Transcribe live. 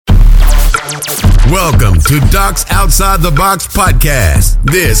Welcome to Docs Outside the Box podcast.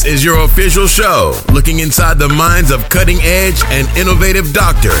 This is your official show, looking inside the minds of cutting-edge and innovative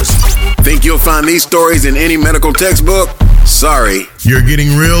doctors. Think you'll find these stories in any medical textbook? Sorry. You're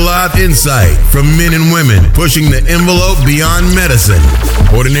getting real life insight from men and women pushing the envelope beyond medicine.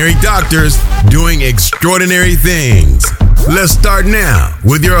 Ordinary doctors doing extraordinary things. Let's start now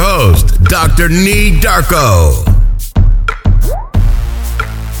with your host, Dr. Nee Darko.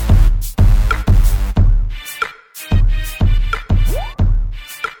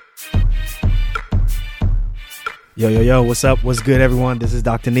 Yo, what's up? What's good, everyone? This is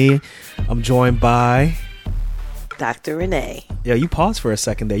Dr. Nee. I'm joined by... Dr. Renee. Yo, you paused for a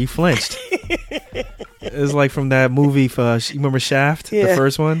second there. You flinched. It was like from that movie, you remember Shaft? Yeah. The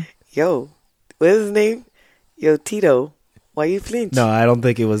first one? Yo, what is his name? Yo, Tito. Why you flinch? No, I don't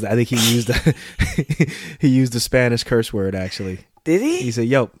think it was. I think he used he used the Spanish curse word, actually. Did he? He said,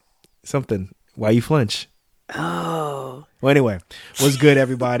 yo, something. Why you flinch? Oh. Well, anyway, what's good,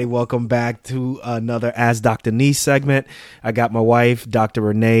 everybody? Welcome back to another Ask Dr. Nee segment. I got my wife, Dr.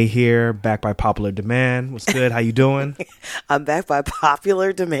 Renee, here, back by popular demand. What's good? How you doing? I'm back by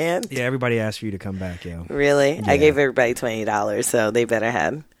popular demand? Yeah, everybody asked for you to come back, yo. Really? Yeah. I gave everybody $20, so they better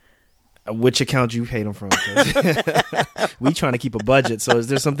have. Which account you paid them from? We trying to keep a budget, so is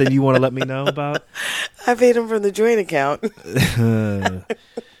there something you want to let me know about? I paid them from the joint account.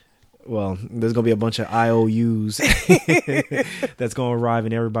 Well, there's going to be a bunch of IOUs that's going to arrive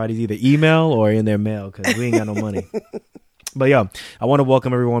in everybody's either email or in their mail because we ain't got no money. But yeah, I want to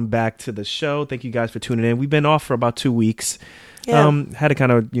welcome everyone back to the show. Thank you guys for tuning in. We've been off for about 2 weeks. Yeah. Had to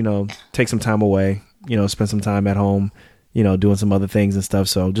kind of, take some time away, spend some time at home, doing some other things and stuff.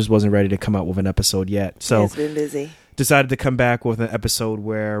 So just wasn't ready to come out with an episode yet. So it's been busy. Decided to come back with an episode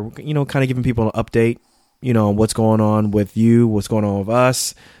where, kind of giving people an update, on what's going on with you, what's going on with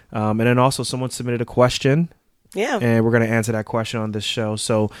us. And then also someone submitted a question. Yeah. And we're going to answer that question on this show.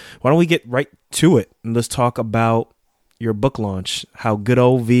 So why don't we get right to it? And let's talk about your book launch. How good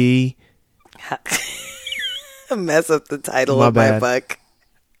old V... Mess up the title of my book.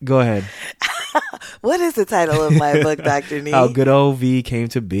 Go ahead. What is the title of my book, Dr. Nee? How good old V came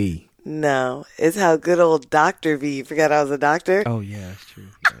to be. No, it's How Good Old Dr. V. You forgot I was a doctor? Oh, yeah, that's true.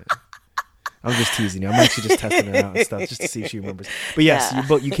 Yeah. I'm just teasing you. I'm actually just testing her out and stuff just to see if she remembers. But yes,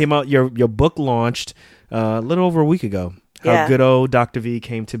 yeah. You came out. Your book launched a little over a week ago. How Good Old Dr. V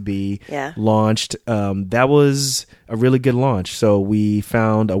Came to Be launched. That was a really good launch. So we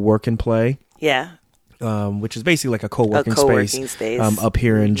found a work and play. Yeah. Which is basically like a co-working space. Up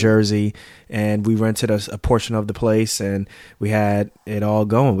here in Jersey. And we rented a portion of the place and we had it all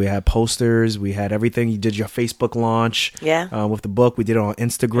going. We had posters. We had everything. You did your Facebook launch with the book. We did it on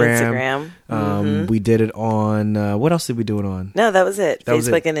Instagram. We did it on, what else did we do it on? No, that was it.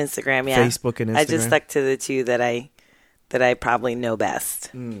 Facebook and Instagram, yeah. Facebook and Instagram. I just stuck to the two that I probably know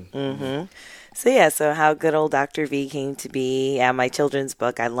best. So How Good Old Dr. V Came to Be, my children's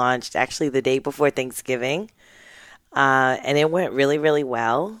book I launched actually the day before Thanksgiving. And it went really, really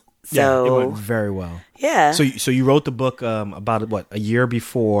well. So, it went very well. Yeah. So you wrote the book about, a year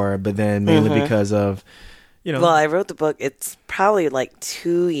before, but then mainly because of, Well, I wrote the book, it's probably like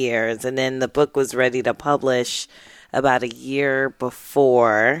 2 years, and then the book was ready to publish about a year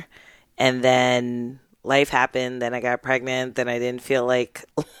before, and then life happened, then I got pregnant, then I didn't feel like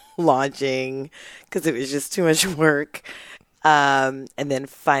launching because it was just too much work. And then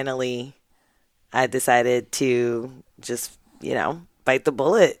finally I decided to just, bite the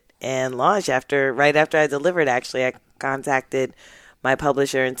bullet and launch right after I delivered. Actually, I contacted my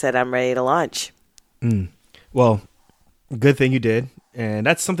publisher and said, I'm ready to launch. Well, good thing you did. And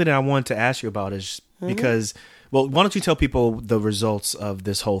that's something that I wanted to ask you about is because, well, why don't you tell people the results of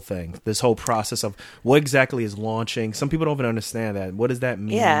this whole thing, this whole process of what exactly is launching? Some people don't even understand that. What does that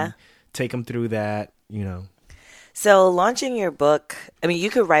mean? Yeah. Take them through that, So launching your book, you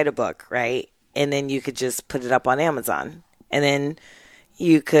could write a book, right? And then you could just put it up on Amazon. And then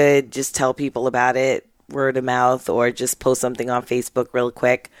you could just tell people about it, word of mouth, or just post something on Facebook real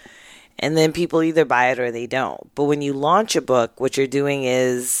quick. And then people either buy it or they don't. But when you launch a book, what you're doing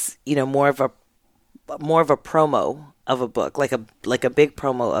is, more of a promo of a book, like a big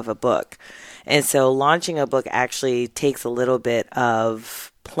promo of a book. And so launching a book actually takes a little bit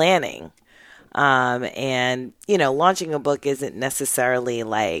of planning. And, launching a book isn't necessarily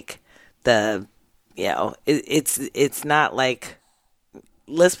like it's not like,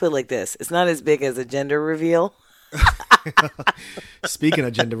 let's put it like this. It's not as big as a gender reveal. Speaking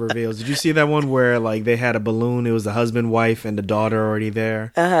of gender reveals, did you see that one where they had a balloon? It was the husband, wife, and the daughter already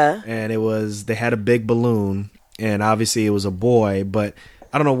there. And they had a big balloon, and obviously it was a boy, but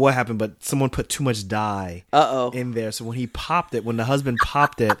I don't know what happened, but someone put too much dye in there. So when he popped it, when the husband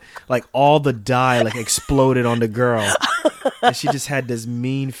popped it, like all the dye like exploded on the girl. And she just had this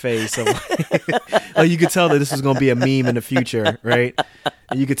mean face of like, you could tell that this was going to be a meme in the future, right?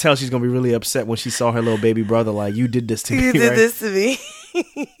 And you could tell she's going to be really upset when she saw her little baby brother like, you did this to me, You did this to me.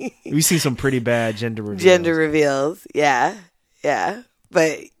 We've seen some pretty bad gender reveals. Gender reveals. Yeah. Yeah.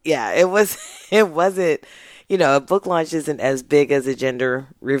 But yeah, it wasn't, a book launch isn't as big as a gender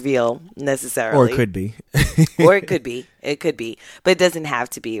reveal necessarily. Or it could be. Or it could be. It could be. But it doesn't have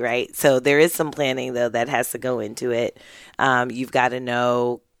to be, right? So there is some planning, though, that has to go into it. You've got to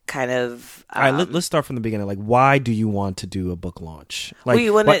know kind of... All right, let's start from the beginning. Like, why do you want to do a book launch? Like,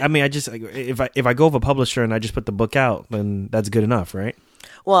 if I go with a publisher and I just put the book out, then that's good enough, right?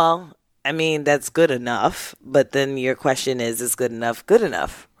 Well... that's good enough, but then your question is good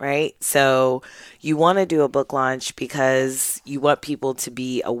enough, right? So you want to do a book launch because you want people to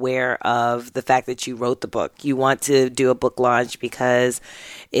be aware of the fact that you wrote the book. You want to do a book launch because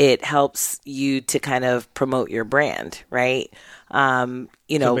it helps you to kind of promote your brand, right? So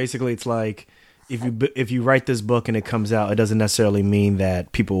basically it's like, if you write this book and it comes out, it doesn't necessarily mean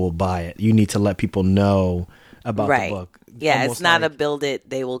that people will buy it. You need to let people know about the book. Yeah, it's not like a build it,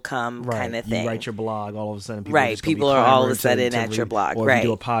 they will come kind of thing. You write your blog, all of a sudden people are all of a sudden at your blog. Or if you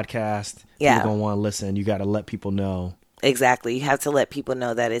do a podcast, people are going to want to listen. You got to let people know. Exactly. You have to let people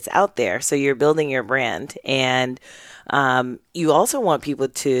know that it's out there. So you're building your brand. And you also want people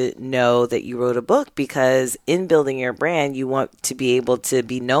to know that you wrote a book, because in building your brand, you want to be able to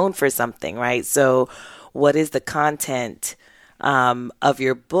be known for something, right? So what is the content of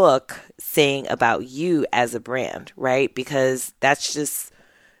your book saying about you as a brand, right? Because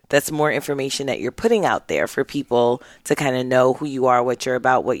that's more information that you're putting out there for people to kind of know who you are, what you're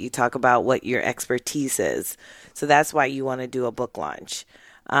about, what you talk about, what your expertise is. So that's why you want to do a book launch.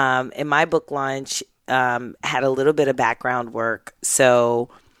 And my book launch had a little bit of background work. So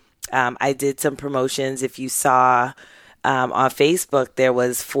I did some promotions. If you saw on Facebook, there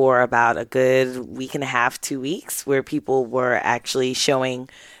was for about a good week and a half, 2 weeks, where people were actually showing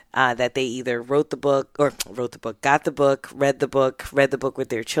that they either got the book, read the book with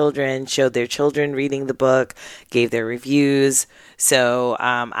their children, showed their children reading the book, gave their reviews. So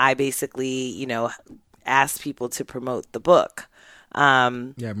I basically, asked people to promote the book. I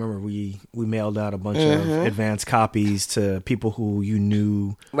remember we mailed out a bunch of advanced copies to people who you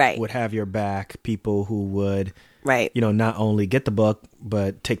knew would have your back, people who would not only get the book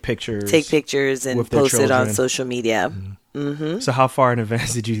but take pictures and post it on social media. So how far in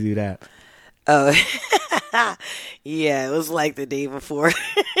advance did you do that? Oh, yeah, it was like the day before.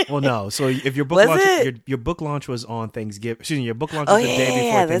 Well, no. So if your book launch, your book launch was on Thanksgiving. Excuse me, your book launch was the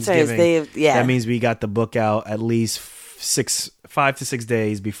day before Thanksgiving. That's right. That means we got the book out at least 5 to 6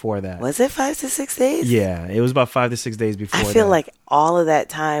 days before that. Was it 5 to 6 days? Yeah, it was about 5 to 6 days before. I feel like all of that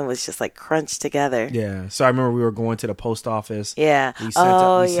time was just like crunched together. Yeah. So I remember we were going to the post office. Yeah. We sent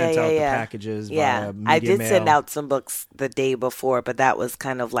out the packages. Yeah. Via media I did mail. send out some books the day before, but that was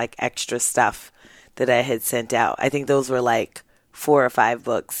kind of like extra stuff that I had sent out. I think those were like 4 or 5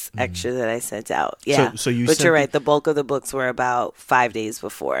 books extra that I sent out. Yeah. So but you're right. The bulk of the books were about 5 days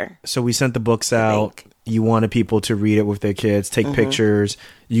before. So we sent the books out. You wanted people to read it with their kids, take pictures,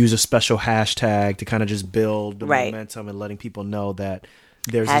 use a special hashtag to kind of just build the momentum and letting people know that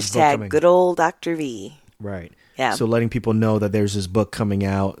there's this book coming. Good old Dr. V. Right. Yeah. So letting people know that there's this book coming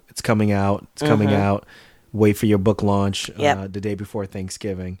out. It's coming out. It's coming out. Wait for your book launch the day before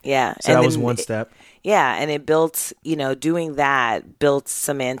Thanksgiving. Yeah. So that was one step. Yeah. And it built, doing that built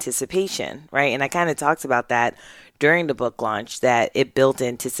some anticipation, right? And I kind of talked about that during the book launch, that it built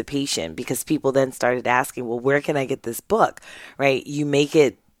anticipation, because people then started asking, well, where can I get this book, right? You make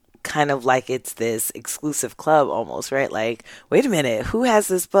it kind of like it's this exclusive club almost, right? Like, wait a minute, who has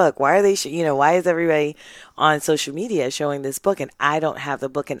this book? Why are they, why is everybody on social media showing this book and I don't have the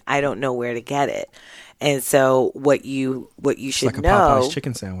book and I don't know where to get it? And so what you should know. Like a Popeye's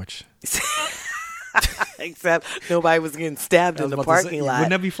chicken sandwich. Except nobody was getting stabbed in the parking lot. Wouldn't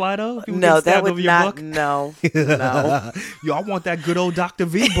that be fly though? No, that would not. No. Yo, I want that good old Dr.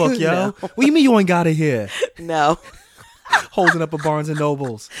 V book, yo. No. What do you mean you ain't got it here? No. Holding up a Barnes and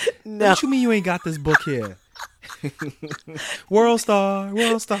Nobles. No. What you mean you ain't got this book here? World Star.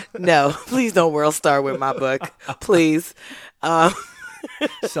 No, please don't World Star with my book, please.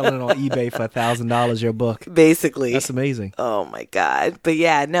 Selling it on eBay for $1,000 your book. Basically. That's amazing. Oh my God. But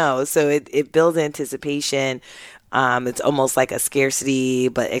yeah, no. So it builds anticipation. It's almost like a scarcity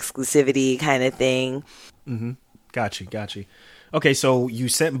but exclusivity kind of thing. Mm-hmm. Got you. Okay, so you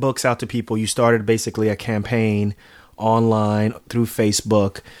sent books out to people. You started basically a campaign online through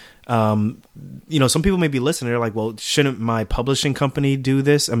Facebook. Some people may be listening. They're like, well, shouldn't my publishing company do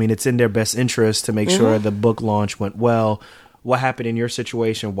this? I mean, it's in their best interest to make sure the book launch went well. What happened in your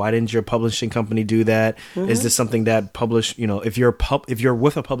situation? Why didn't your publishing company do that? Is this something that if you're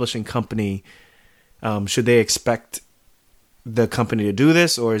with a publishing company, should they expect the company to do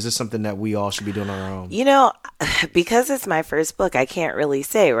this, or is this something that we all should be doing on our own? Because it's my first book, I can't really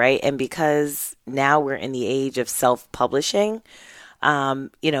say, right? And because now we're in the age of self-publishing,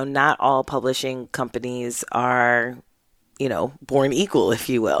 not all publishing companies are, born equal, if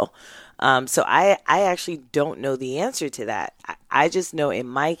you will. So I actually don't know the answer to that. I just know in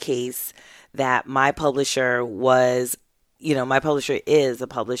my case that my publisher is a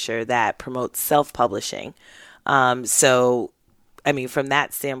publisher that promotes self-publishing. So, I mean, from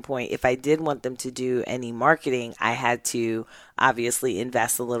that standpoint, if I did want them to do any marketing, I had to obviously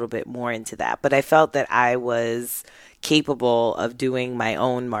invest a little bit more into that. But I felt that I was capable of doing my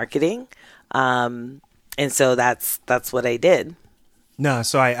own marketing. And so that's what I did. No,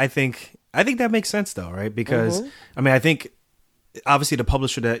 so I think that makes sense though, right? Because I mean, I think obviously the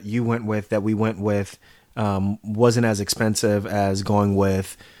publisher that we went with, wasn't as expensive as going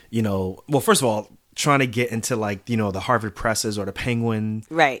with, first of all, trying to get into the Harvard Presses or the Penguin,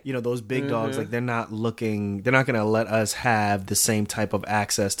 right? Those big dogs, they're not going to let us have the same type of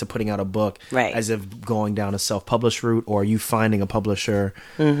access to putting out a book, right? As if going down a self-published route, or you finding a publisher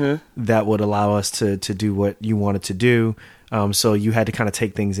that would allow us to do what you wanted to do. So you had to kind of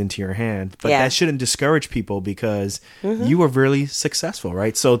take things into your hand, but that shouldn't discourage people because you were really successful,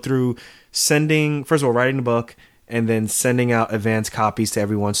 right? So through writing the book, and then sending out advanced copies to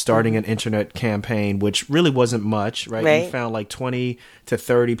everyone, starting an internet campaign, which really wasn't much, right? You found like 20 to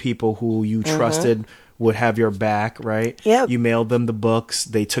 30 people who you trusted would have your back, right? Yep. You mailed them the books.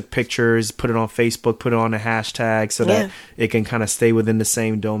 They took pictures, put it on Facebook, put it on a hashtag so that it can kind of stay within the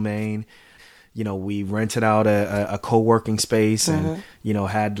same domain. We rented out a co-working space and,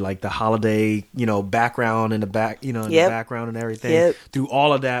 had like the holiday, background in the back, in the background and everything. Yep. Through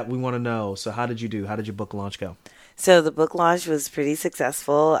all of that, we want to know. So how did you do? How did your book launch go? So the book launch was pretty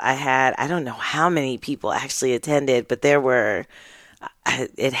successful. I don't know how many people actually attended, but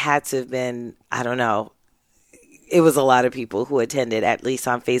it had to have been, I don't know. It was a lot of people who attended, at least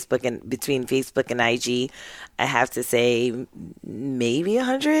on Facebook, and between Facebook and IG, I have to say maybe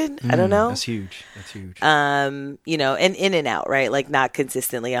 100. I don't know. That's huge. And in and out, right? Like not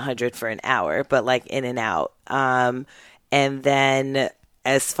consistently 100 for an hour, but like in and out. And then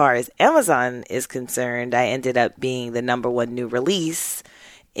as far as Amazon is concerned, I ended up being the #1 new release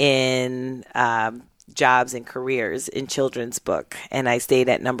in jobs and careers in children's book. And I stayed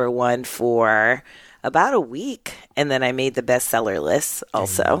at #1 for about a week, and then I made the bestseller list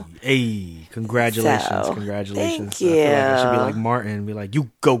also. Hey, congratulations. Thank you. I feel like I should be like Martin and be like, you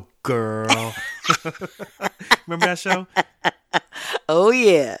go, girl. Remember that show? Oh,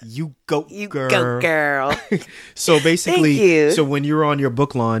 yeah. You go, girl. Go, girl. So basically, Thank you. So when you were on your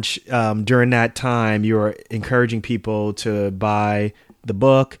book launch, during that time, you were encouraging people to buy the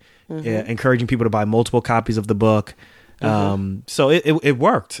book, encouraging people to buy multiple copies of the book. So it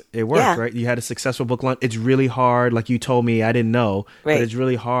worked. It worked, right? You had a successful book launch. It's really hard. Like you told me, I didn't know, but it's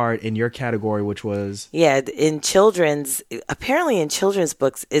really hard in your category, which was... Yeah, apparently in children's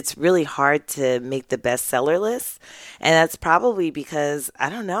books, it's really hard to make the bestseller list. And that's probably because, I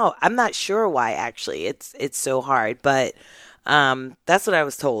don't know, I'm not sure why actually it's so hard, but... that's what I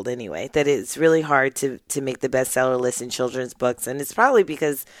was told anyway, that it's really hard to make the bestseller list in children's books. And it's probably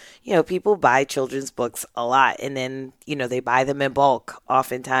because, people buy children's books a lot and then, they buy them in bulk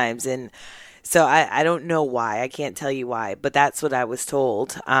oftentimes. And so I don't know why. I can't tell you why, but that's what I was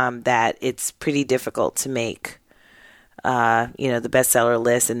told, that it's pretty difficult to make, the bestseller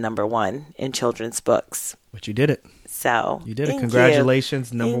list in #1 in children's books. But you did it. So you did it. Congratulations,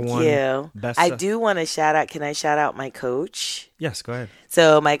 Thank #1 best. I do want to shout out. Can I shout out my coach? Yes, go ahead.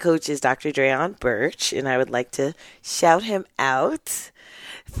 So my coach is Dr. Dreon Birch, and I would like to shout him out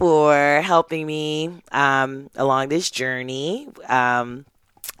for helping me along this journey.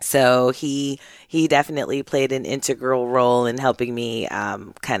 So he definitely played an integral role in helping me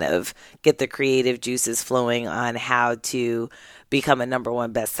kind of get the creative juices flowing on how to become a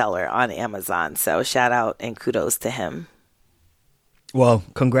 #1 bestseller on Amazon. So shout out and kudos to him. Well,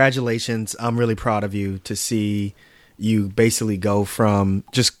 congratulations. I'm really proud of you to see you basically go from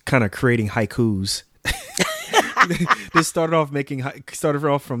just kind of creating haikus They started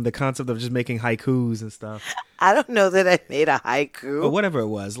off from the concept of just making haikus and stuff. I don't know that I made a haiku. Or whatever it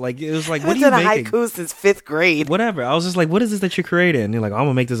was. Like, it was like, I what are haven't you done a making? haiku since 5th grade. Whatever. I was just like, what is this that you're creating? And you're like, I'm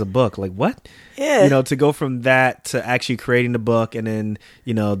gonna make this a book. Like, what? Yeah. You know, to go from that to actually creating the book, and then,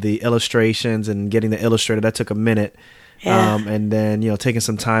 you know, the illustrations and getting the illustrator, that took a minute. Yeah. And then, you know, taking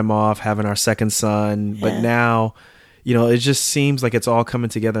some time off, having our second son. But now, you know, it just seems like it's all coming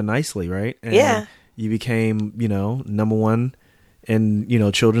together nicely, right? And Yeah. you became, you know, number one in, you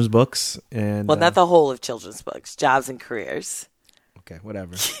know, children's books. And Well, not the whole of children's books, jobs and careers. okay,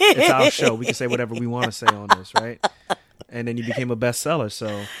 whatever. It's our show. We can say whatever we want to say on this, right? And then you became a bestseller.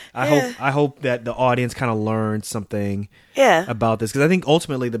 So I hope that the audience kind of learned something about this, because I think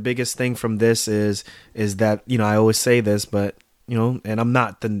ultimately the biggest thing from this is that, you know, I always say this, but, you know, and I'm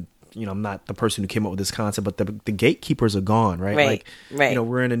not the person who came up with this concept, but the gatekeepers are gone, right? Right. You know,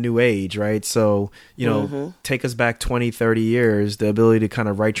 we're in a new age, right? So, you know, take us back 20, 30 years, the ability to kind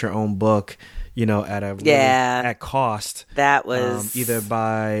of write your own book, you know, at a at cost. That was either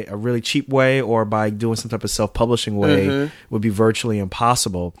by a really cheap way or by doing some type of self-publishing way would be virtually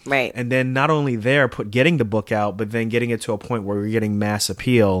impossible. Right. And then not only getting the book out, but then getting it to a point where we're getting mass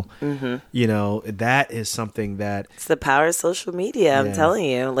appeal. You know, that is something that it's the power of social media. I'm telling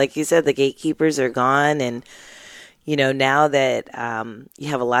you, like you said, the gatekeepers are gone, and you know, now that you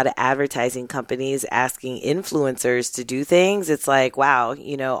have a lot of advertising companies asking influencers to do things, it's like, wow,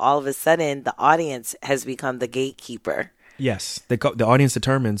 you know, all of a sudden the audience has become the gatekeeper. Yes, the audience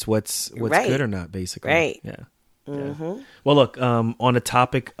determines what's good or not, basically. Right. Yeah. Well, look, on the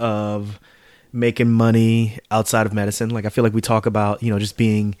topic of making money outside of medicine, like I feel like we talk about, you know, just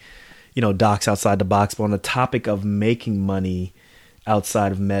being, you know, docs outside the box, but on the topic of making money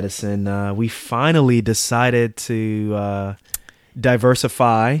outside of medicine, we finally decided to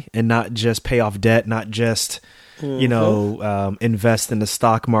diversify and not just pay off debt, not just, you know, invest in the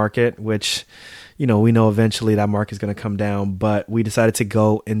stock market, which, you know, we know eventually that market is going to come down, but we decided to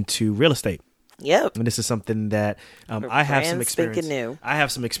go into real estate. Yep. And this is something that I have some experience. New. I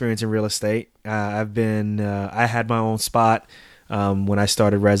have some experience in real estate. I had my own spot when I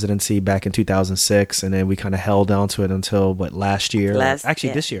started residency back in 2006, and then we kind of held on to it until last year.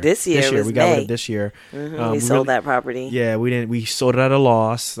 This year. This year we got rid of this year. We sold that property. Yeah, we didn't. We sold it at a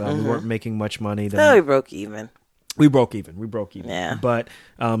loss. We weren't making much money. So we broke even. We broke even. Yeah. But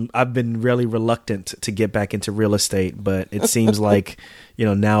I've been really reluctant to get back into real estate, but it seems like, you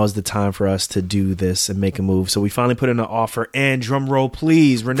know, now is the time for us to do this and make a move. So we finally put in an offer, and drum roll,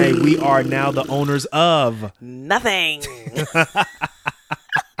 please, Renee, we are now the owners of nothing.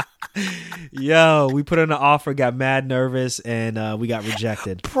 Yo, we put in an offer, got mad nervous, and we got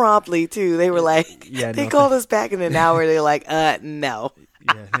rejected. Promptly, too. They were like, they called us back in an hour. They're like, no.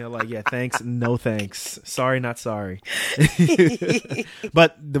 Yeah, they're like, yeah, thanks, no thanks. Sorry, not sorry.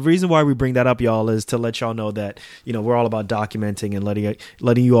 But the reason why we bring that up, y'all, is to let y'all know that, you know, we're all about documenting and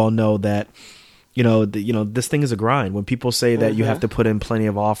letting you all know that, you know, this thing is a grind. When people say that you have to put in plenty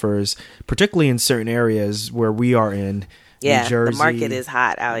of offers, particularly in certain areas where we are in, yeah, New Jersey, the market is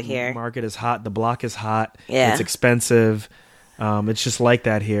hot out here. The market is hot. The block is hot. Yeah. It's expensive. It's just like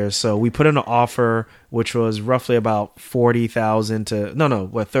that here. So we put in an offer, which was roughly about 30,000 to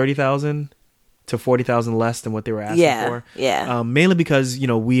 40,000 less than what they were asking for. Yeah. Mainly because, you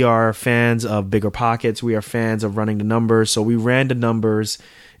know, we are fans of bigger pockets. We are fans of running the numbers. So we ran the numbers,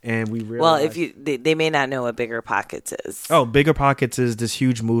 and we realized. Well, they may not know what Bigger Pockets is. Oh, Bigger Pockets is this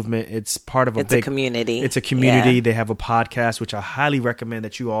huge movement. It's part of a community. It's a community. Yeah. They have a podcast, which I highly recommend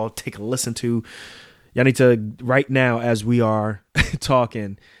that you all take a listen to. Y'all need to, right now as we are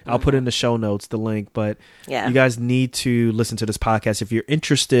talking, I'll put in the show notes the link, but you guys need to listen to this podcast if you're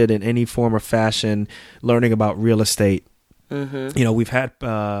interested in any form or fashion learning about real estate. You know, we've had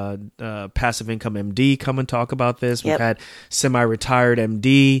Passive Income MD come and talk about this. We've had Semi-Retired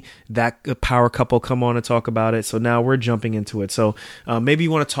MD, that power couple, come on and talk about it. So now we're jumping into it. So maybe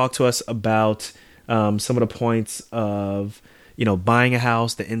you want to talk to us about some of the points of, you know, buying a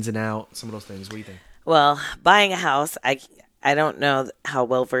house, the ins and outs, some of those things. What do you think? Well, buying a house, I don't know how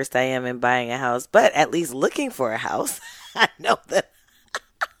well versed I am in buying a house, but at least looking for a house, I know that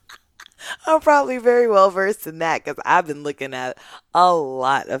I'm probably very well versed in that, because I've been looking at a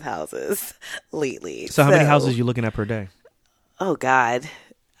lot of houses lately. So how many houses are you looking at per day? Oh, God.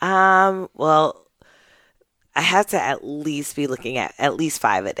 Well, I have to at least be looking at least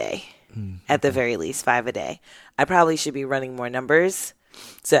 5 a day. At the very least, 5 a day. I probably should be running more numbers.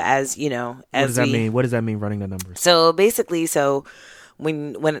 So as you know, what does that mean? What does that mean, running the numbers? So basically,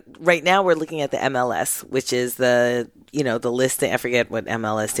 when right now we're looking at the MLS, which is the listing. I forget what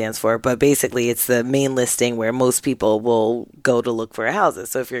MLS stands for, but basically it's the main listing where most people will go to look for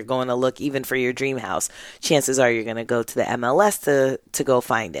houses. So if you're going to look even for your dream house, chances are you're going to go to the MLS to go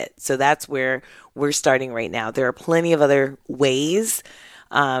find it. So that's where we're starting right now. There are plenty of other ways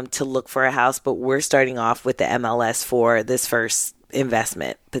to look for a house, but we're starting off with the MLS for this first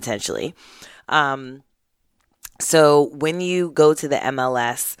investment potentially. So when you go to the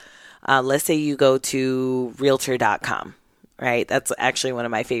MLS, let's say you go to realtor.com, right? That's actually one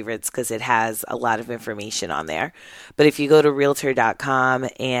of my favorites because it has a lot of information on there. But if you go to realtor.com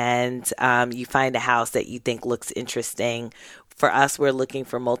and you find a house that you think looks interesting, for us, we're looking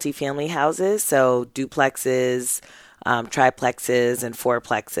for multifamily houses, so duplexes, triplexes, and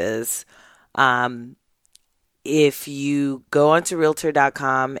fourplexes. If you go onto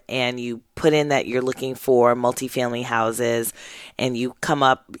realtor.com and you put in that you're looking for multifamily houses and you come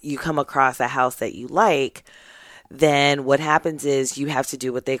across a house that you like, then what happens is you have to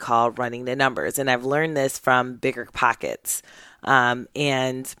do what they call running the numbers. And I've learned this from Bigger Pockets.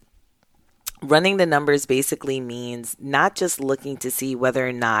 And running the numbers basically means not just looking to see whether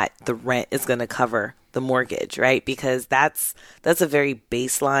or not the rent is going to cover the mortgage, right? Because that's a very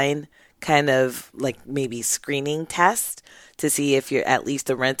baseline kind of like maybe screening test to see if you're at least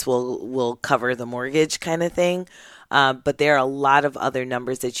the rents will cover the mortgage kind of thing. But there are a lot of other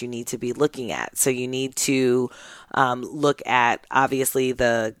numbers that you need to be looking at. So you need to look at obviously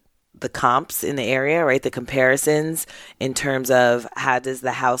the comps in the area, right? The comparisons in terms of how does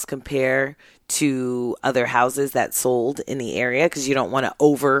the house compare to other houses that sold in the area, because you don't want to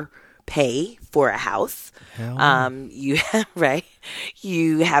overpay for a house. Right.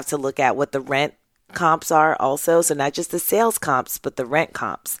 You have to look at what the rent comps are also. So not just the sales comps, but the rent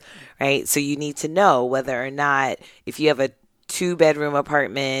comps, right? So you need to know whether or not if you have a 2-bedroom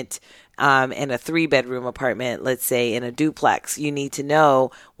apartment and a 3-bedroom apartment, let's say in a duplex, you need to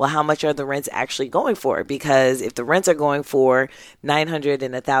know, well, how much are the rents actually going for? Because if the rents are going for $900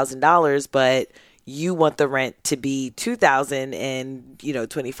 and $1,000, but you want the rent to be $2,000 and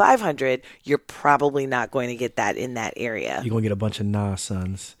 $2,500, you're probably not going to get that in that area. You're gonna get a bunch of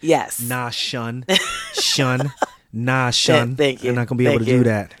sons. Yes. Shun. Shun. Thank you. You're not gonna be able to do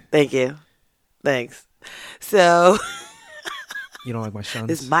that. Thank you. Thanks. So you don't like my shuns?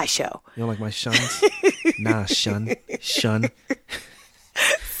 This is my show. You don't like my shuns? Shun.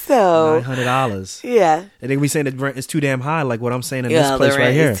 So $900. Yeah. And they can be saying the rent is too damn high, like what I'm saying in this place the rent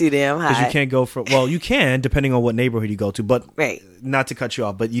right here. Is too damn high. Because you can't go for, well, you can depending on what neighborhood you go to, but right. Not to cut you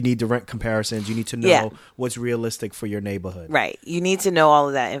off, but you need the rent comparisons. You need to know what's realistic for your neighborhood. Right. You need to know all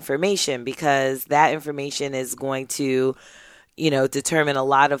of that information because that information is going to determine a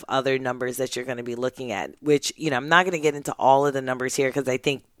lot of other numbers that you're going to be looking at, which, I'm not going to get into all of the numbers here because I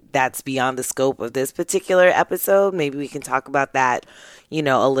think that's beyond the scope of this particular episode. Maybe we can talk about that,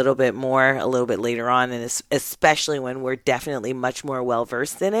 a little bit later on, and especially when we're definitely much more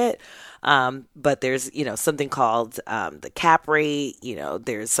well-versed in it. But there's, something called the cap rate,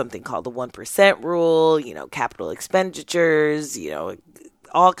 there's something called the 1% rule, capital expenditures,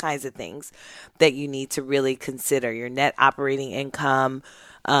 all kinds of things that you need to really consider, your net operating income.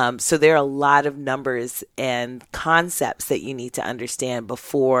 So there are a lot of numbers and concepts that you need to understand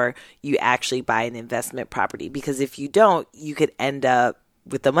before you actually buy an investment property. Because if you don't, you could end up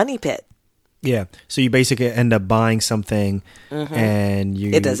with a money pit. Yeah. So you basically end up buying something and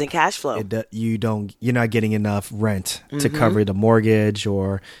it doesn't cash flow. You're not getting enough rent to cover the mortgage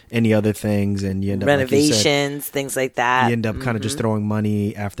or any other things, and you end up renovations, things like that. You end up kind of just throwing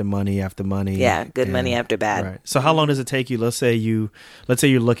money after money after money. Yeah, money after bad. Right. So how long does it take you? Let's say you're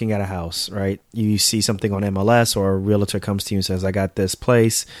looking at a house, right? You see something on MLS, or a realtor comes to you and says, "I got this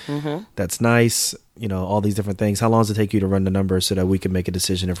place. That's nice." All these different things. How long does it take you to run the numbers so that we can make a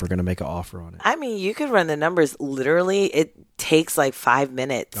decision if we're going to make an offer on it? I mean, you could run the numbers literally. It takes like 5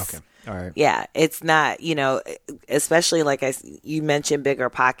 minutes. Okay. All right. Yeah. It's not, especially like you mentioned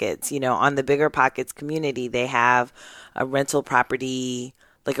Bigger Pockets, on the Bigger Pockets community, they have a rental property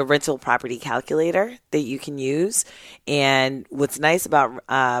calculator that you can use. And what's nice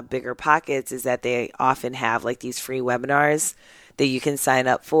about Bigger Pockets is that they often have like these free webinars that you can sign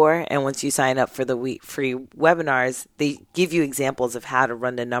up for. And once you sign up for the free webinars, they give you examples of how to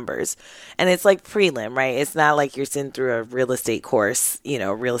run the numbers. And it's like prelim, right? It's not like you're sitting through a real estate course,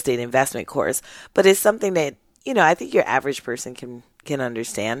 real estate investment course, but it's something that, I think your average person can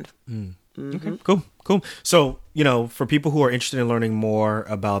understand. Okay, cool. So for people who are interested in learning more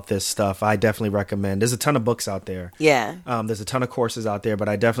about this stuff, I definitely recommend. There's a ton of books out there. Yeah. There's a ton of courses out there, but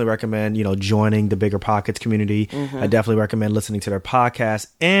I definitely recommend, joining the Bigger Pockets community. I definitely recommend listening to their podcast.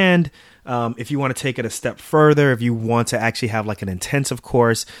 And if you want to take it a step further, if you want to actually have like an intensive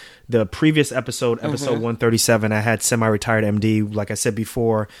course, the previous episode 137, I had Semi-Retired MD, like I said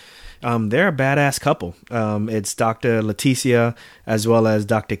before. They're a badass couple. It's Dr. Leticia as well as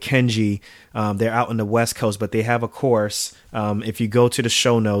Dr. Kenji. They're out on the West Coast, but they have a course. If you go to the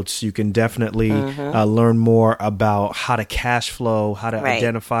show notes, you can definitely learn more about how to cash flow, how to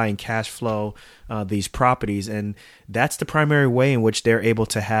identify and cash flow these properties. And that's the primary way in which they're able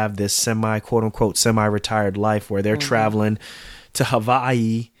to have this quote unquote, semi-retired life where they're traveling to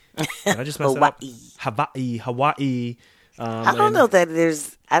Hawaii. Did I just mess it up? Hawaii. I don't know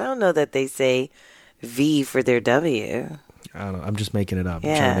that they say V for their W. I don't know. I'm just making it up.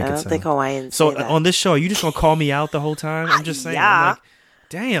 Yeah, I don't think Hawaiians say that. On this show, are you just going to call me out the whole time? I'm just saying. Yeah. I'm like,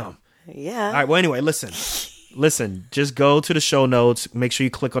 damn. Yeah. All right. Well, anyway, listen, just go to the show notes. Make sure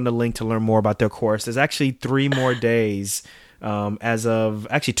you click on the link to learn more about their course. There's actually 3 more days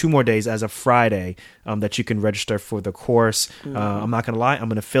 2 more days as of Friday that you can register for the course. I'm not going to lie,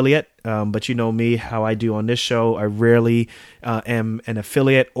 I'm an affiliate, but you know me, how I do on this show. I rarely am an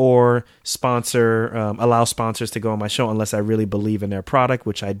affiliate or allow sponsors to go on my show unless I really believe in their product,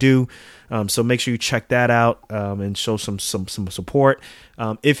 which I do. So make sure you check that out and show some support.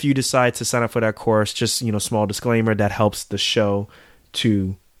 If you decide to sign up for that course, just, small disclaimer, that helps the show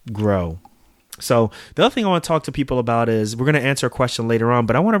to grow. So the other thing I want to talk to people about is we're going to answer a question later on,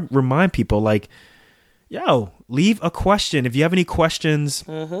 but I want to remind people leave a question. If you have any questions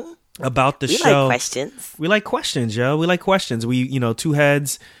about the show. We like questions. We like questions, yo. We like questions. We, two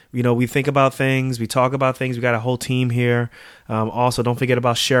heads, we think about things. We talk about things. We got a whole team here. Also, don't forget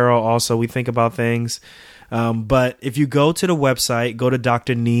about Cheryl. Also, we think about things. But if you go to the website, go to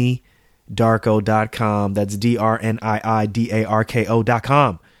drniidarko.com. That's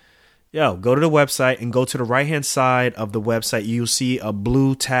DRNIIDARKO.com. Go to the website and go to the right-hand side of the website. You'll see a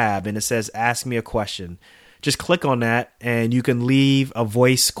blue tab and it says Ask Me a Question. Just click on that and you can leave a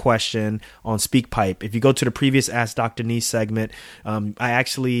voice question on SpeakPipe. If you go to the previous Ask Dr. Nee segment, I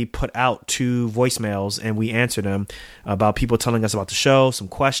actually put out 2 voicemails and we answered them about people telling us about the show, some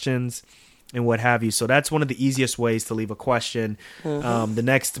questions and what have you. So that's one of the easiest ways to leave a question. The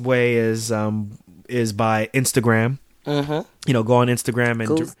next way is by Instagram. Go on Instagram and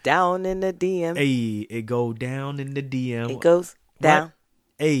goes down in the DM. Hey, it go down in the DM. It goes down.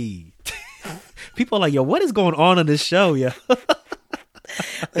 Hey, people are like, yo, what is going on in this show, yo?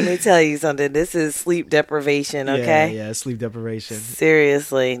 Let me tell you something. This is sleep deprivation. Okay. Yeah, sleep deprivation.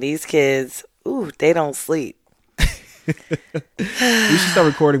 Seriously, these kids, they don't sleep. We should start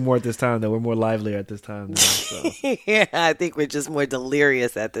recording more at this time, though. We're more livelier at this time. So. Yeah, I think we're just more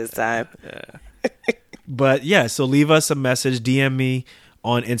delirious at this time. Yeah. But so leave us a message. DM me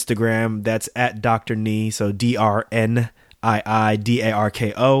on Instagram. That's at Dr. Nee. So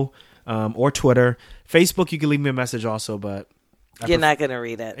DRNIIDARKO. Or Twitter. Facebook, you can leave me a message also, but you're not gonna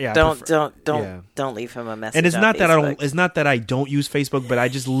read it. Yeah, don't leave him a message. And it's not that I don't use Facebook, but I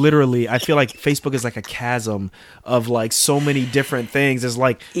just literally I feel like Facebook is like a chasm of like so many different things. There's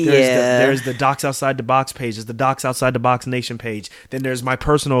like there's the Docs Outside the Box page, there's the Docs Outside the Box Nation page, then there's my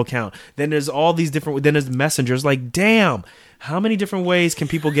personal account, then there's all these different, then there's messengers. Like, damn, how many different ways can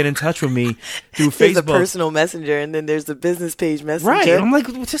people get in touch with me through Facebook? There's a personal messenger, and then there's the business page messenger. Right? I'm like,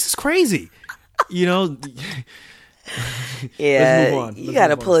 this is crazy. Yeah, let's move on. You got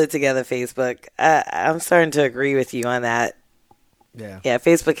to pull it together, Facebook. I'm starting to agree with you on that. Yeah,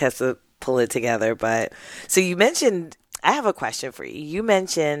 Facebook has to pull it together. But so you mentioned, I have a question for you. You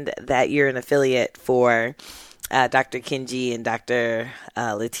mentioned that you're an affiliate for Dr. Kenji and Dr.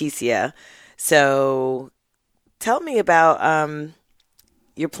 Leticia. So tell me about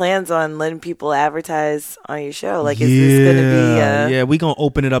your plans on letting people advertise on your show. Like, is this going to be... we're going to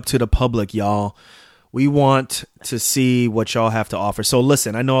open it up to the public, y'all. We want to see what y'all have to offer. So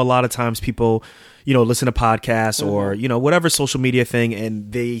listen, I know a lot of times people, listen to podcasts or, whatever social media thing,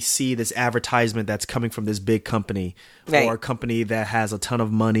 and they see this advertisement that's coming from this big company or a company that has a ton of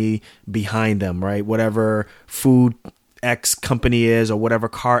money behind them, right? Whatever food X company is or whatever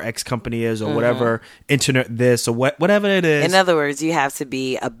car X company is or whatever internet this or whatever it is. In other words, you have to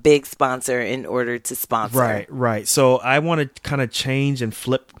be a big sponsor in order to sponsor. Right. So I want to kind of change and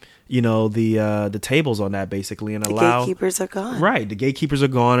flip the tables on that basically, and allow the gatekeepers are gone. Right, the gatekeepers are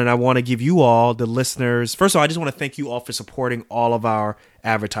gone, and I want to give you all, the listeners. First of all, I just want to thank you all for supporting all of our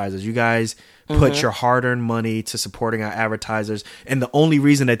advertisers. You guys put your hard-earned money to supporting our advertisers, and the only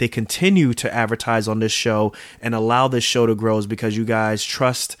reason that they continue to advertise on this show and allow this show to grow is because you guys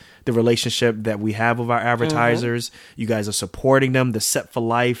trust the relationship that we have with our advertisers. You guys are supporting them. The Set for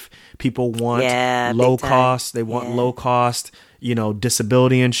Life people want low cost. They want low cost,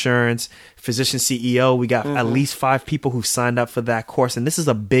 disability insurance. Physician CEO, we got at least 5 people who signed up for that course, and this is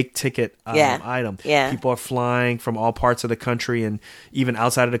a big ticket item. People are flying from all parts of the country and even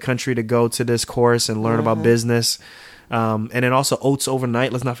outside of the country to go to this course and learn about business. And then also Oats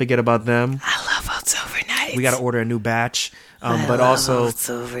Overnight. Let's not forget about them. I love Oats Overnight. We got to order a new batch. But also,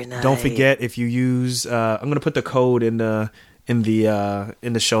 don't forget, if you use, I'm going to put the code in the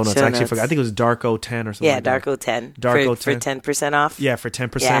show notes. I actually forgot. I think it was Darko10 or something. Yeah, like that. Darko10. Darko10 for 10% off. Yeah, for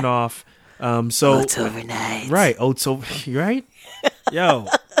 10% off. Oats Overnight. Right, Oats right? Yo,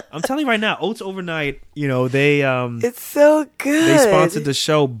 I'm telling you right now, Oats Overnight. They it's so good. They sponsored the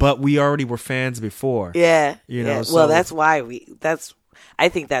show, but we already were fans before. Yeah, So, well, that's why I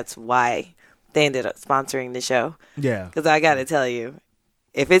think that's why they ended up sponsoring the show. Yeah, because I got to tell you,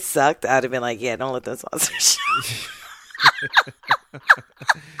 if it sucked, I'd have been like, yeah, don't let them sponsor the show.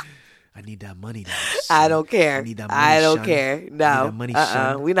 I need that money now. I don't care. I need that money, I don't Shani. care. No. Money,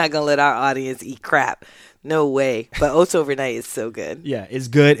 we're not going to let our audience eat crap. No way. But Oats Overnight is so good. Yeah, it's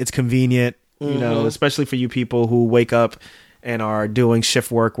good. It's convenient, especially for you people who wake up and are doing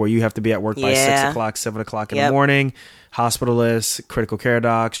shift work where you have to be at work by 6 o'clock, 7 o'clock in the morning. Hospitalists, critical care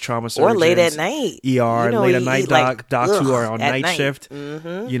docs, trauma surgeons. Or late at night. ER, late at night docs who are on night shift.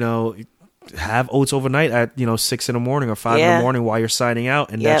 Have Oats Overnight at 6 in the morning or 5 in the morning while you're signing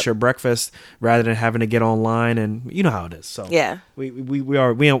out, and that's your breakfast rather than having to get online, and you know how it is. So we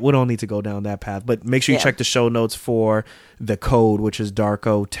don't need to go down that path, but make sure you check the show notes for the code, which is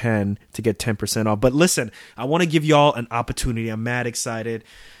Darko10, to get 10% off. But listen, I want to give y'all an opportunity. I'm mad excited.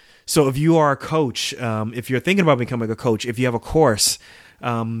 So if you are a coach, if you're thinking about becoming a coach, if you have a course,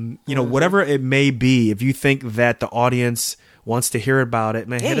 whatever it may be, if you think that the audience wants to hear about it,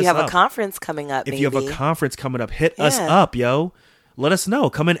 man, hit us up. You have a conference coming up. If you have a conference coming up, hit us up, yo. Let us know.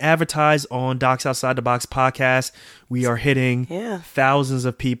 Come and advertise on Docs Outside the Box podcast. We are hitting thousands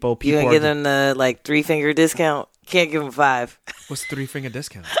of people. You gonna give them the 3-finger discount? Can't give them 5. What's 3-finger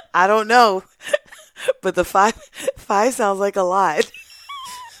discount? I don't know, but the 5 sounds like a lot.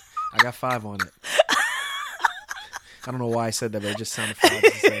 I got 5 on it. I don't know why I said that, but it just sounded fun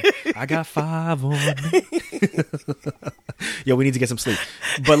to say. I got 5 on it. Yo, we need to get some sleep.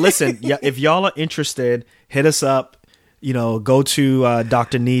 But listen, if y'all are interested, hit us up. Go to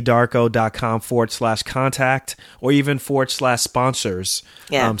drneedarko.com/contact or even /sponsors.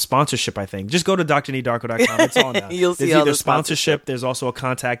 Sponsorship, I think. Just go to drneedarko.com. It's on now. You'll see there's all either the sponsorship. There's also a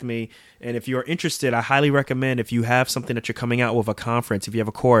contact me. And if you're interested, I highly recommend, if you have something that you're coming out with, a conference, if you have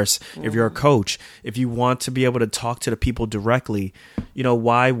a course, if you're a coach, if you want to be able to talk to the people directly,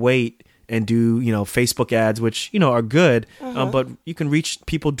 why wait and do, Facebook ads, which, are good, but you can reach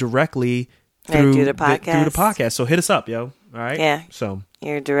people directly through the podcast. So hit us up, yo. All right. Yeah. So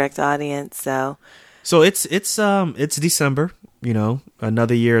you're a direct audience. So it's December,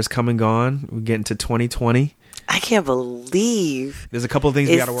 another year is come and gone. We're getting to 2020. I can't believe there's a couple of things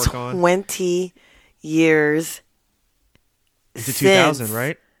we got to work on. 20 years into 2000,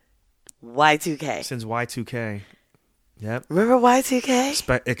 right? Y2K. Since Y2K. Yep. Remember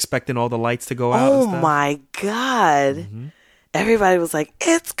Y2K? Expecting all the lights to go out. Oh my God. Mm-hmm. Everybody was like,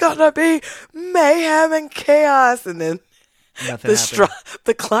 it's gonna be mayhem and chaos, and then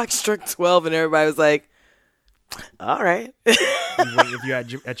the clock struck 12 and everybody was like, all right. If you're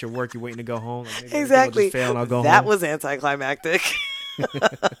at your work, you're waiting to go home. Exactly. Fail and I'll go that home. Was anticlimactic.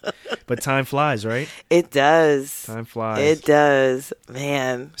 But time flies, right? It does. Time flies. It does,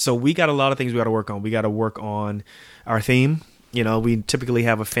 man. So we got a lot of things we got to work on. We got to work on our theme. We typically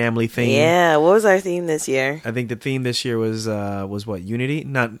have a family theme. Yeah. What was our theme this year? I think the theme this year was what? Unity?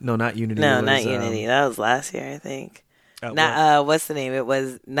 Not Unity. No, not Unity. That was last year, I think. What's the name? It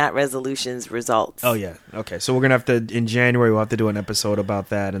was not resolutions, results. Oh yeah. Okay. So we're gonna have to in January. We'll have to do an episode about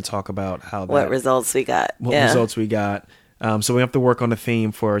that and talk about what results we got. What results we got. So we have to work on the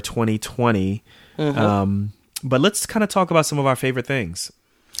theme for 2020. Mm-hmm. But let's kind of talk about some of our favorite things.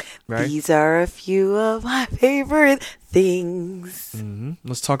 Right? These are a few of my favorite things. Mm-hmm.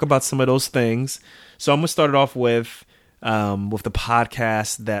 Let's talk about some of those things. So I'm gonna start it off with the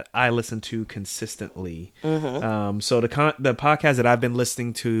podcast that I listen to consistently. Mm-hmm. So the podcast that I've been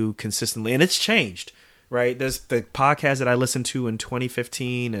listening to consistently, and it's changed right? There's the podcast that I listened to in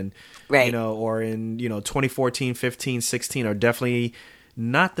 2015 and, right. Or in, 2014, 15, 16 are definitely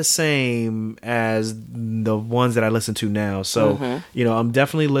not the same as the ones that I listen to now. So, I'm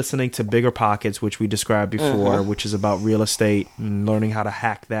definitely listening to Bigger Pockets, which we described before, which is about real estate and learning how to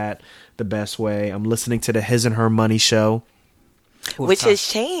hack that the best way. I'm listening to the His and Her Money Show. Which has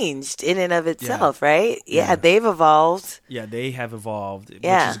changed in and of itself, right? Yeah, they've evolved. Yeah, they have evolved, which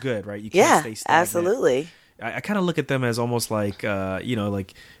is good, right? You can't stay stagnant. Absolutely. I kind of look at them as almost like,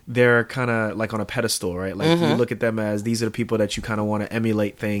 like they're kind of like on a pedestal, right? Like you look at them as these are the people that you kind of want to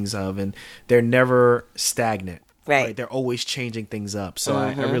emulate things of, and they're never stagnant. Right. They're always changing things up. So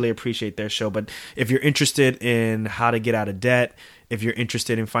I really appreciate their show. But if you're interested in how to get out of debt, if you're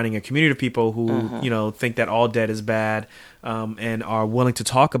interested in finding a community of people who, think that all debt is bad and are willing to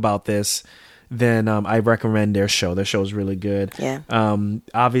talk about this, then I recommend their show. Their show is really good. Yeah.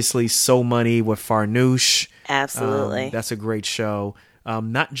 Obviously, So Money with Farnoosh. Absolutely. That's a great show.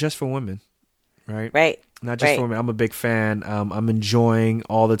 Not just for women, right? Right. Not just for women. I'm a big fan. I'm enjoying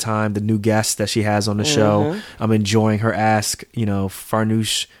all the time the new guests that she has on the show. I'm enjoying her Ask,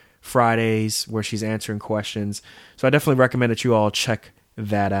 Farnoosh Fridays where she's answering questions. So I definitely recommend that you all check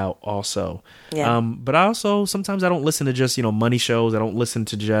that out also. Yeah. But I also, sometimes I don't listen to just, money shows. I don't listen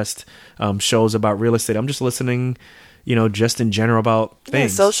to just shows about real estate. I'm just listening, just in general about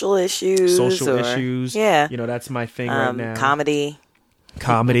things. Social issues. Yeah. That's my thing right now. Comedy.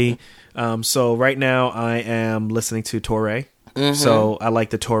 So right now I am listening to Torre. So I like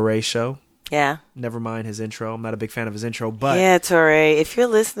the Torre show. Yeah. Never mind his intro. I'm not a big fan of his intro, but yeah, Torre, if you're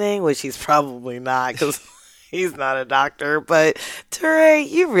listening, which he's probably not because he's not a doctor, but Torre,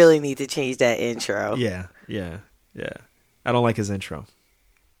 you really need to change that intro. Yeah. I don't like his intro.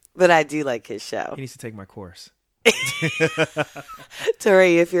 But I do like his show. He needs to take my course. Torre,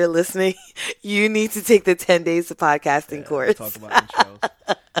 if you're listening, you need to take the 10 days of podcasting course. Talk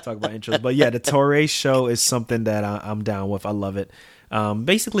about intros. But yeah, the Torre show is something that I'm down with. I love it.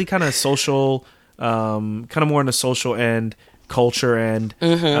 Basically kind of social, kind of more on the social end, culture end,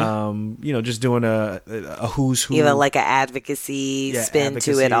 just doing a who's who. Even like an advocacy spin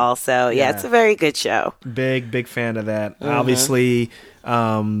to it also. Yeah, it's a very good show. Big fan of that. Obviously,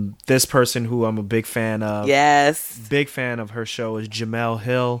 this person who I'm a big fan of. Yes. Big fan of her show is Jamel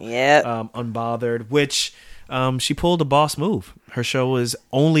Hill. Yep. Unbothered, which she pulled a boss move. Her show is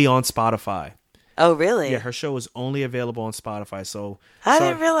only on Spotify. Oh, really? Yeah, her show is only available on Spotify. So I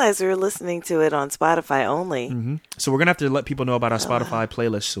didn't realize we were listening to it on Spotify only. So we're going to have to let people know about our Spotify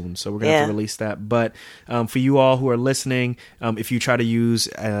playlist soon. So we're going to have to release that. But for you all who are listening, if you try to use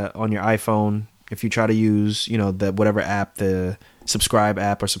on your iPhone, if you try to use, the whatever app, the subscribe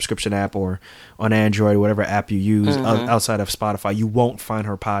app or subscription app, or on Android, whatever app you use outside of Spotify, you won't find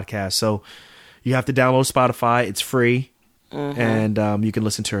her podcast. So you have to download Spotify. It's free. And you can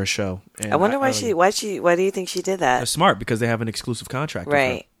listen to her show. And I wonder why do you think she did that? They're smart because they have an exclusive contract with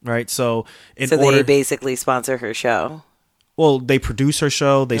her, right? So they basically sponsor her show. Well, they produce her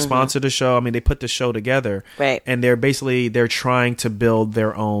show, they sponsor the show. I mean, they put the show together, right? And they're trying to build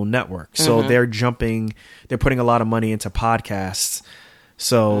their own network. So they're putting a lot of money into podcasts.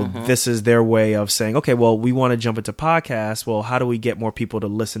 So this is their way of saying, okay, well, we want to jump into podcasts. Well, how do we get more people to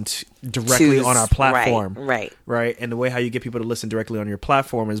listen directly on our platform? Right. And the way how you get people to listen directly on your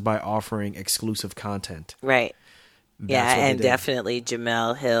platform is by offering exclusive content. Right. And definitely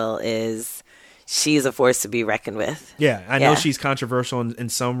Jamel Hill she's a force to be reckoned with. Yeah, I know she's controversial in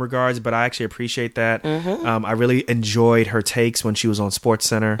some regards, but I actually appreciate that. I really enjoyed her takes when she was on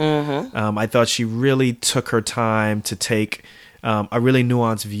SportsCenter. I thought she really took her time to take a really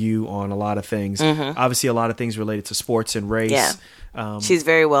nuanced view on a lot of things. Obviously, a lot of things related to sports and race. Yeah. She's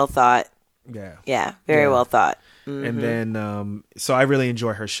very well thought. Yeah. Very well thought. And then, so I really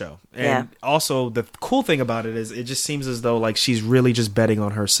enjoy her show. And also, the cool thing about it is it just seems as though like she's really just betting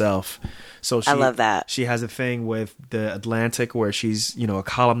on herself. So I love that. She has a thing with the Atlantic where she's, a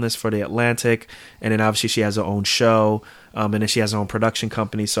columnist for the Atlantic. And then obviously she has her own show. And then she has her own production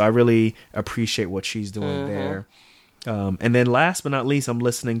company. So I really appreciate what she's doing there. And then last but not least, I'm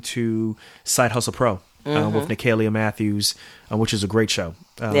listening to Side Hustle Pro with Nicalia Matthews, which is a great show.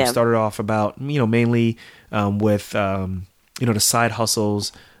 Started off about, mainly with, the side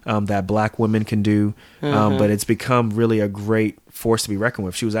hustles that Black women can do. But it's become really a great force to be reckoned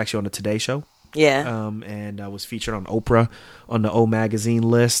with. She was actually on the Today Show. Yeah. And was featured on Oprah on the O Magazine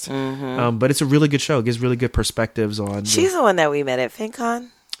list. But it's a really good show. It gives really good perspectives on. She's the one that we met at FinCon.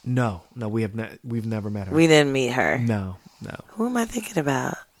 No, we've never met her. We didn't meet her. No. Who am I thinking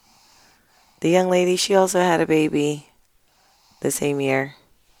about? The young lady, she also had a baby the same year.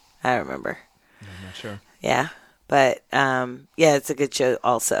 I don't remember. I'm not sure. Yeah. But, yeah, it's a good show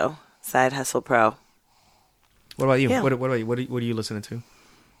also. Side Hustle Pro. What about you? Yeah. What are you listening to?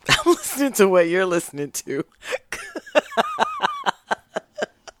 I'm listening to what you're listening to.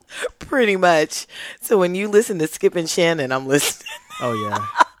 Pretty much. So when you listen to Skip and Shannon, I'm listening. Oh, yeah.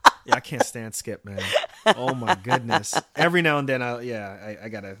 Yeah, I can't stand Skip, man. Oh, my goodness. Every now and then, I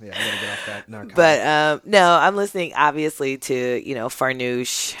gotta get off that narcotic. But, no, I'm listening, obviously, to,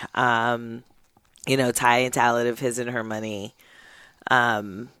 Farnoosh, Ty and Talent of His and Her Money,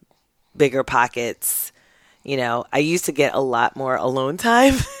 Bigger Pockets. I used to get a lot more alone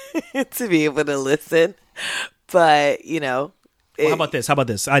time to be able to listen. But, Well, how about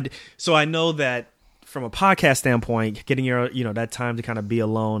this? So I know that from a podcast standpoint, getting your, that time to kind of be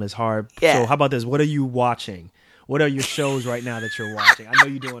alone is hard. Yeah. So how about this? What are you watching? What are your shows right now that you're watching? I know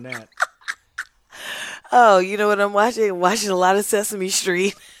you're doing that. Oh, you know what I'm watching? I'm watching a lot of Sesame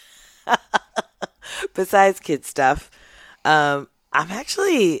Street. Besides kid stuff. I'm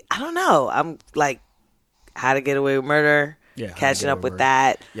actually, I don't know. I'm like How to Get Away with Murder. Yeah, catching up with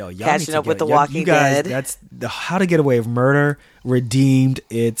that. Y'all catching up with The Walking Dead. That's the How to Get Away with Murder redeemed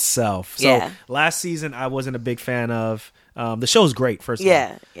itself. So Yeah. last season I wasn't a big fan of. The show's great, first of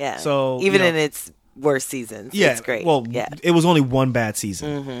all. Yeah. So even in its worst seasons, yeah, it's great. Well, yeah. it was only one bad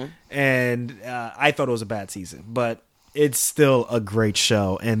season, and I thought it was a bad season, but it's still a great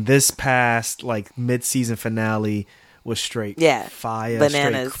show. And this past mid-season finale was straight fire,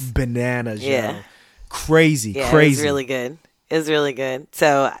 bananas, straight bananas, yeah. yo. Crazy. It was really good. It was really good.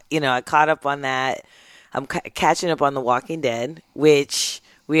 So, I caught up on that. I'm catching up on The Walking Dead, which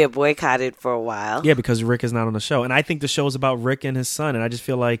we have boycotted for a while. Yeah, because Rick is not on the show. And I think the show is about Rick and his son. And I just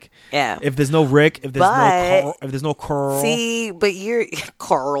feel like if there's no Rick, if there's no Carl. See, but you're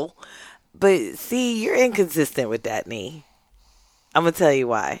Carl. But see, you're inconsistent with that, Nee. I'm going to tell you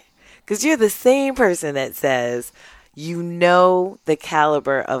why. Because you're the same person that says the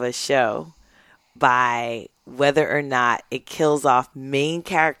caliber of a show by whether or not it kills off main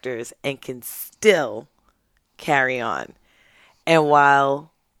characters and can still carry on. And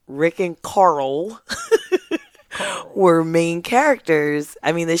while Rick and Carl were main characters,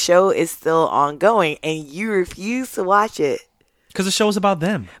 I mean, the show is still ongoing and you refuse to watch it. Because the show is about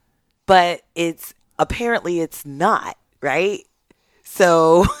them. But apparently it's not, right?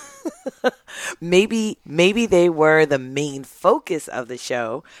 So maybe they were the main focus of the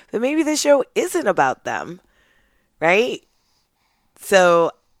show, but maybe the show isn't about them, right?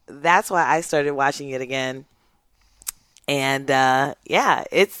 So that's why I started watching it again. And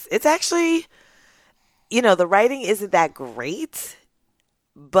it's actually, the writing isn't that great,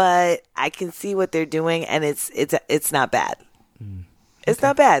 but I can see what they're doing, and it's not bad. It's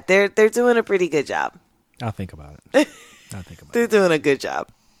not bad. They're doing a pretty good job. I'll think about it. They're doing a good job.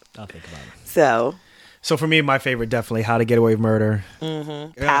 I'll think about it. So for me, my favorite, definitely How to Get Away with Murder.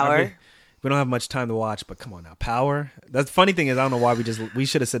 Mm-hmm. Power. We don't have much time to watch, but come on now. Power. The funny thing is, I don't know why we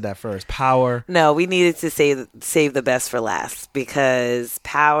should have said that first. Power. No, we needed to save the best for last because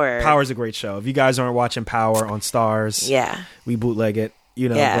Power is a great show. If you guys aren't watching Power on Stars, we bootleg it.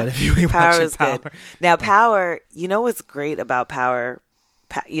 But if you ain't watching Power. Good. Now, Power, what's great about Power?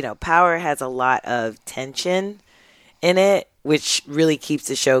 Power has a lot of tension in it, which really keeps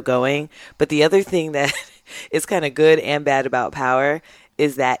the show going. But the other thing that is kind of good and bad about Power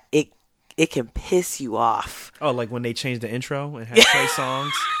is that it can piss you off. Oh, like when they changed the intro and had play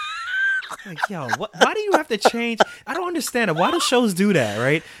songs? Yo, why do you have to change? I don't understand it. Why do shows do that,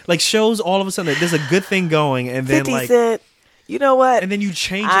 right? Like shows all of a sudden, there's a good thing going and then 50 Cent, you know what? And then you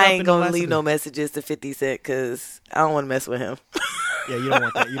change it I up ain't going to leave no messages to 50 Cent because I don't want to mess with him. Yeah, you don't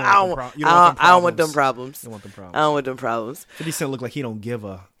want that. I don't want them problems. You don't want them problems. I don't want them problems. 50 Cent look like he don't give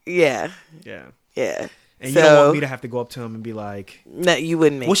a. Yeah. Yeah. Yeah. And you don't want me to have to go up to him and be like, no, you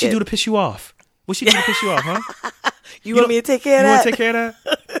wouldn't make it. What's she do to piss you off? What's she do to piss you off, huh? You want me to take care of that? You want to take care of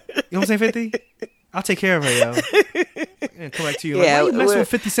that? You know what I'm saying, 50? I'll take care of her, yo. And come back to you. Like, why are you messing with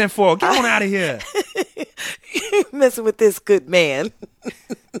 50 Cent for? Get on out of here. You messing with this good man.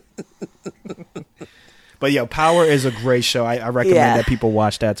 But yeah, Power is a great show. I recommend that people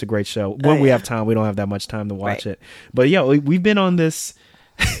watch that. It's a great show. When we have time, we don't have that much time to watch it. But yeah, we've been on this,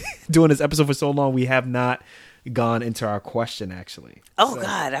 doing this episode for so long, we have not gone into our question, actually. Oh,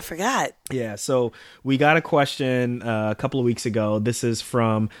 God, I forgot. Yeah, so we got a question a couple of weeks ago. This is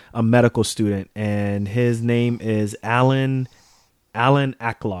from a medical student, and his name is Alan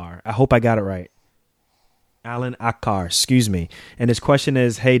Aklar. I hope I got it right. Alan Akar, excuse me. And his question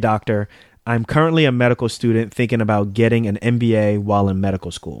is, hey, doctor, I'm currently a medical student thinking about getting an MBA while in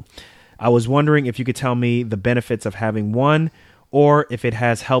medical school. I was wondering if you could tell me the benefits of having one or if it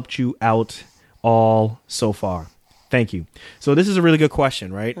has helped you out all so far? Thank you. So this is a really good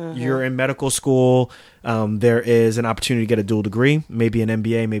question, right? You're in medical school. There is an opportunity to get a dual degree, maybe an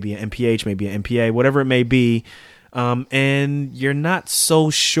MBA, maybe an MPH, maybe an MPA, whatever it may be. And you're not so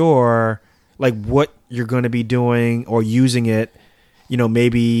sure like what you're going to be doing or using it,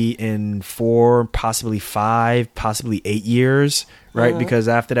 maybe in 4, possibly 5, possibly 8 years, right? Because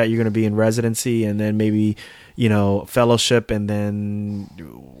after that, you're going to be in residency and then maybe, fellowship and then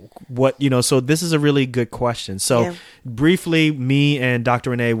what, so this is a really good question. So briefly, me and Dr.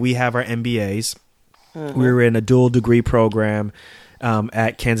 Renee, we have our MBAs. We were in a dual degree program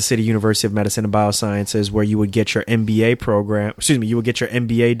at Kansas City University of Medicine and Biosciences, where you would get your MBA program. You would get your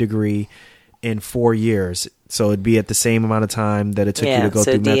MBA degree in 4 years. So it'd be at the same amount of time that it took you to go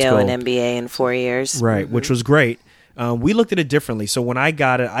through med school. So DO and MBA in 4 years. Right, which was great. We looked at it differently. So when I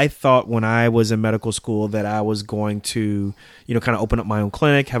got it, I thought when I was in medical school that I was going to, kind of open up my own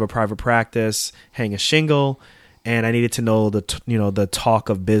clinic, have a private practice, hang a shingle, and I needed to know the talk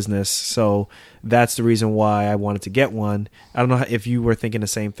of business. So that's the reason why I wanted to get one. I don't know if you were thinking the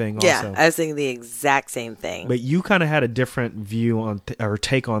same thing also. Yeah, I was thinking the exact same thing. But you kind of had a different view on or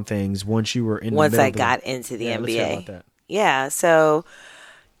take on things once you were in once the middle I got into the MBA. Let's hear about that. Yeah, so,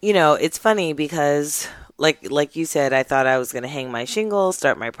 it's funny because like you said, I thought I was going to hang my shingle,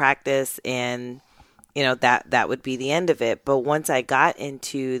 start my practice, and that would be the end of it. But once I got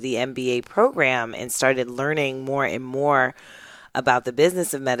into the MBA program and started learning more and more about the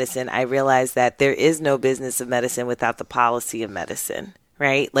business of medicine, I realized that there is no business of medicine without the policy of medicine,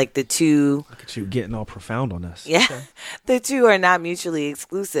 right? Like the two... Look at you getting all profound on us. Yeah. Okay. The two are not mutually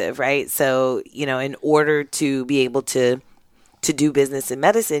exclusive, right? So, in order to be able to do business in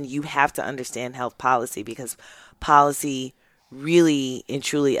medicine, you have to understand health policy, because policy really and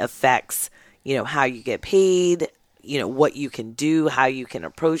truly affects how you get paid, what you can do, how you can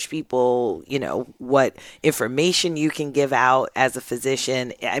approach people, what information you can give out as a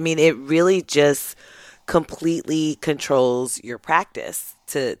physician. I mean, it really just completely controls your practice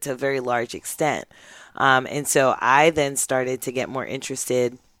to a very large extent. And so I then started to get more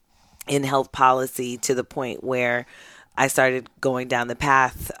interested in health policy to the point where I started going down the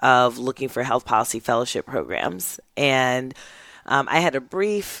path of looking for health policy fellowship programs. And I had a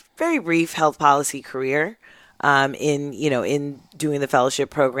very brief health policy career in doing the fellowship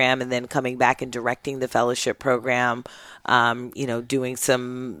program, and then coming back and directing the fellowship program, doing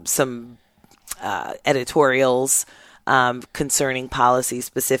some editorials concerning policy,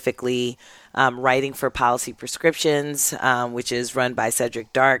 specifically writing for Policy Prescriptions, which is run by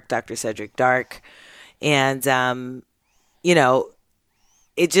Dr. Cedric Dark. And,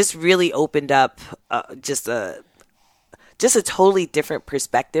 it just really opened up just a totally different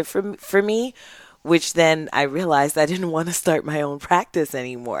perspective for me, which then I realized I didn't want to start my own practice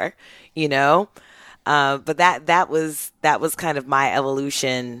anymore, but that was kind of my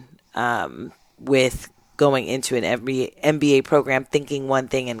evolution with going into an MBA program, thinking one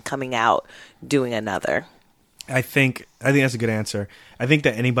thing and coming out doing another. I think that's a good answer. I think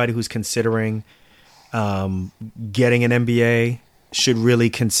that anybody who's considering getting an MBA should really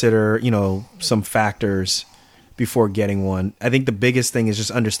consider, some factors before getting one. I think the biggest thing is just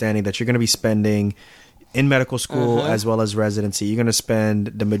understanding that you're going to be spending in medical school as well as residency. You're going to spend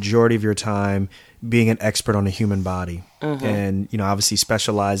the majority of your time being an expert on the human body and, obviously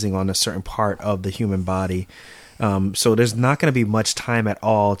specializing on a certain part of the human body. So there's not going to be much time at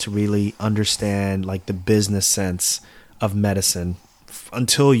all to really understand like the business sense of medicine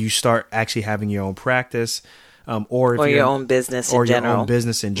until you start actually having your own practice. Or your own business in general. Your own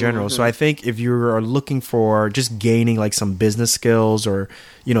business in general. So I think if you are looking for just gaining like some business skills, or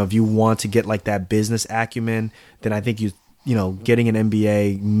if you want to get like that business acumen, then I think getting an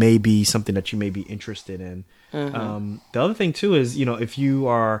MBA may be something that you may be interested in. The other thing too is if you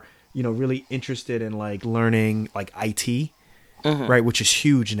are really interested in like learning like IT, right, which is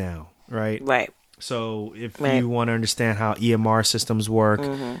huge now, right? Right. So if you want to understand how EMR systems work,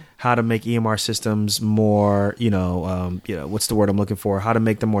 how to make EMR systems more, what's the word I'm looking for? How to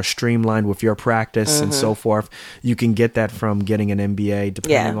make them more streamlined with your practice and so forth. You can get that from getting an MBA,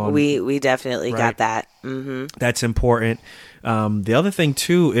 depending on. We definitely got that. That's important. The other thing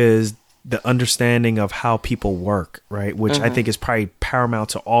too is the understanding of how people work, right? Which I think is probably paramount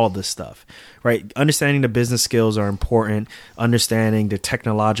to all of this stuff, right? Understanding the business skills are important. Understanding the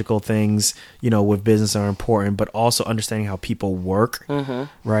technological things, with business are important, but also understanding how people work,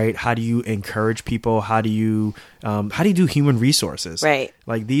 right? How do you encourage people? How do you do human resources? Right.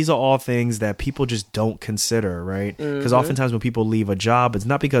 Like these are all things that people just don't consider, right? Because oftentimes when people leave a job, it's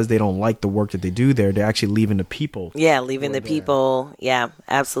not because they don't like the work that they do there. They're actually leaving the people. Yeah, leaving the people. Yeah,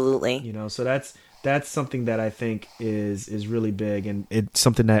 absolutely. So that's something that I think is really big, and it's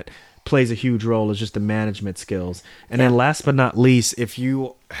something that plays a huge role is just the management skills. And then last but not least, if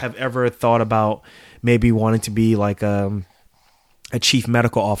you have ever thought about maybe wanting to be like a chief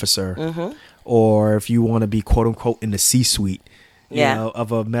medical officer, or if you want to be quote unquote in the C-suite,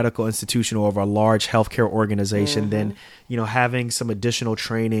 of a medical institution or of a large healthcare organization, then, having some additional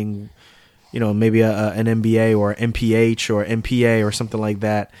training, maybe an MBA or MPH or MPA or something like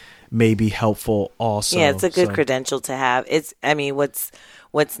that may be helpful also. Yeah, it's a good credential to have.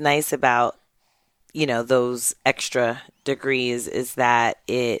 What's nice about, those extra degrees is that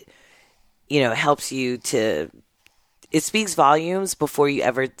it, helps you it speaks volumes before you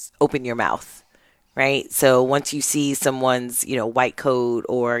ever open your mouth, right? So once you see someone's, white coat,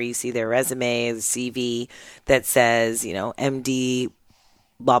 or you see their resume, the CV that says, MD,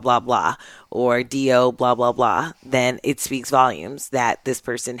 blah, blah, blah, or DO, blah, blah, blah, then it speaks volumes that this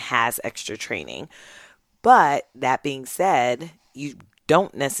person has extra training. But that being said, you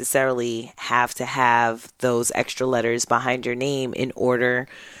don't necessarily have to have those extra letters behind your name in order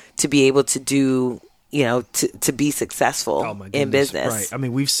to be able to do, to be successful in business. Right. I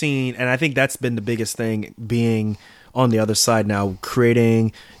mean, we've seen, and I think that's been the biggest thing, being on the other side now,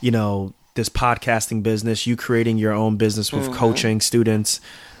 creating, this podcasting business, you creating your own business with coaching students,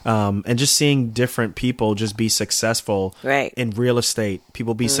 and just seeing different people just be successful in real estate,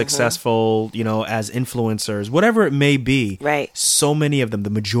 people be successful, as influencers, whatever it may be. Right. So many of them, the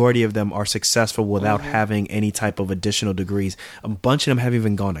majority of them are successful without having any type of additional degrees. A bunch of them haven't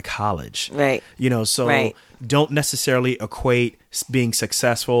even gone to college. Right. So don't necessarily equate being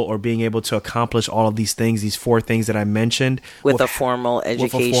successful or being able to accomplish all of these things, these 4 things that I mentioned, with a formal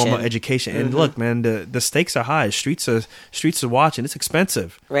education. And look, man, the stakes are high. Streets are watching. It's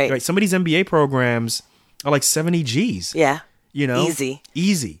expensive. Right. Some of these MBA programs are like 70 G's. Yeah. Easy.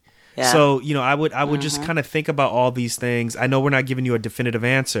 Yeah. So, I would just kind of think about all these things. I know we're not giving you a definitive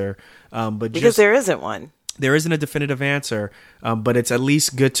answer, but because there isn't one. There isn't a definitive answer, but it's at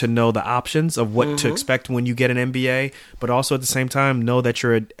least good to know the options of what to expect when you get an MBA, but also at the same time, know that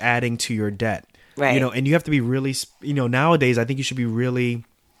you're adding to your debt. Right. And you have to be really, nowadays, I think you should be really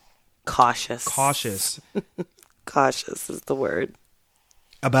cautious. Cautious is the word.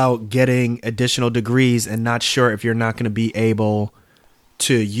 About getting additional degrees and not sure if you're not going to be able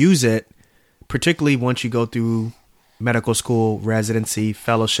to use it, particularly once you go through medical school, residency,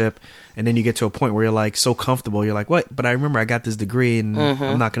 fellowship, and then you get to a point where you're like so comfortable, you're like, what? But I remember I got this degree and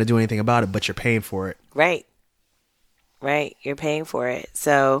I'm not going to do anything about it, but you're paying for it. Right. You're paying for it.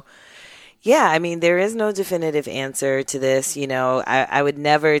 So, yeah, I mean, there is no definitive answer to this. I would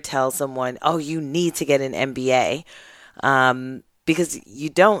never tell someone, oh, you need to get an MBA, because you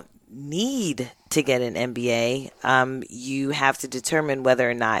don't need to get an MBA. You have to determine whether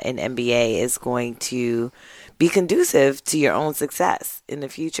or not an MBA is going to be conducive to your own success in the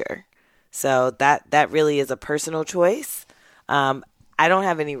future. So that really is a personal choice. I don't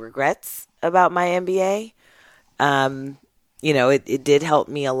have any regrets about my MBA. It did help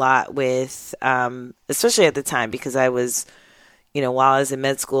me a lot with, especially at the time, because I was, while I was in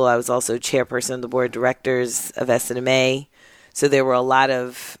med school, I was also chairperson of the board of directors of SNMA. So there were a lot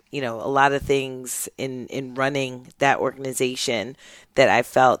of things in running that organization that I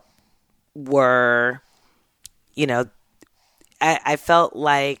felt were, I felt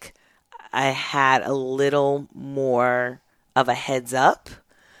like I had a little more of a heads up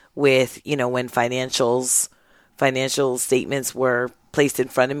with, when financial statements were placed in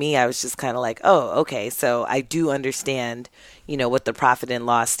front of me. I was just kind of like, oh, okay. So I do understand, what the profit and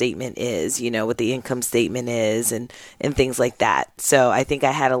loss statement is, what the income statement is and things like that. So I think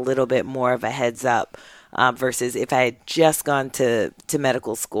I had a little bit more of a heads up versus if I had just gone to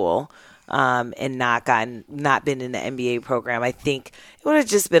medical school and not been in the MBA program. I think it would have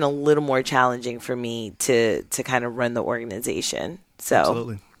just been a little more challenging for me to kind of run the organization. So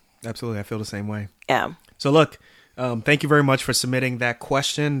Absolutely. I feel the same way. Yeah. So look, thank you very much for submitting that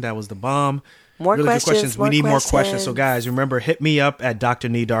question. That was the bomb. More really questions. We need more questions. So guys, remember, hit me up at Dr.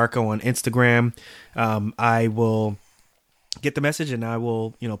 Nee Darko on Instagram. I will get the message and I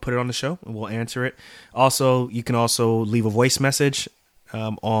will, put it on the show and we'll answer it. Also, you can also leave a voice message.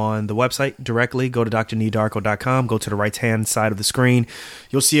 on the website directly. Go to drneedarko.com. Go to the right-hand side of the screen.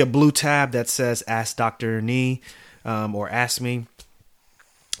 You'll see a blue tab that says Ask Dr. Nee or Ask Me.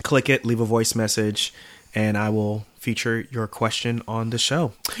 Click it, leave a voice message, and I will feature your question on the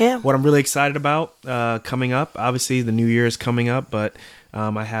show. Yeah. What I'm really excited about coming up, obviously the new year is coming up, but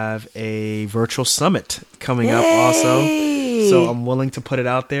I have a virtual summit coming up also. So I'm willing to put it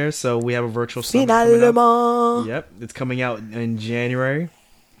out there. So we have a virtual summit coming up. Yep, it's coming out in January.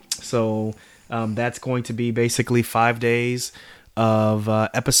 So that's going to be basically 5 days of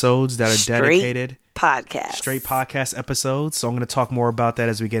episodes that are dedicated. Straight podcast episodes. So I'm going to talk more about that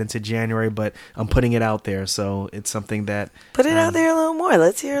as we get into January, but I'm putting it out there. So it's something that... Put it out there a little more.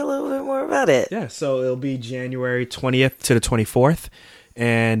 Let's hear a little bit more about it. Yeah, so it'll be January 20th to the 24th.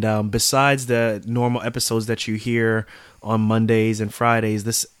 And besides the normal episodes that you hear on Mondays and Fridays,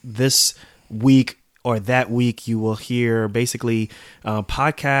 this week or that week you will hear basically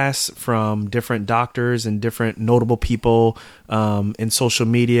podcasts from different doctors and different notable people in social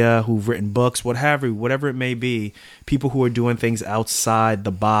media who've written books, whatever it may be, people who are doing things outside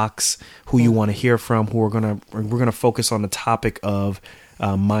the box, who you want to hear from, we're gonna focus on the topic of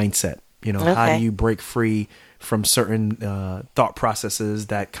mindset. How do you break free from certain thought processes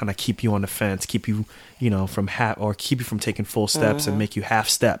that kind of keep you on the fence, keep you, keep you from taking full steps and make you half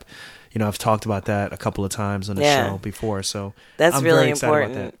step. I've talked about that a couple of times on the show before, so I'm really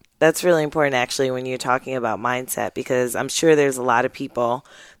important. About that. That's really important, actually, when you're talking about mindset, because I'm sure there are a lot of people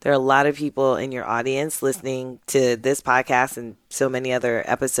in your audience listening to this podcast and so many other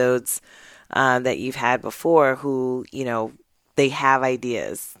episodes that you've had before who, they have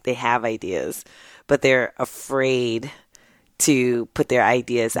ideas, but they're afraid to put their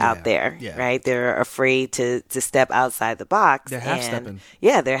ideas out there, right? They're afraid to step outside the box. They're half-stepping.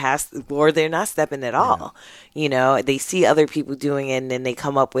 Yeah, or they're not stepping at all. They see other people doing it, and then they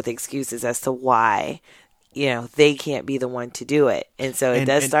come up with excuses as to why, they can't be the one to do it. And so it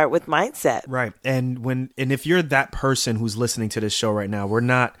does start with mindset. Right. And if you're that person who's listening to this show right now, we're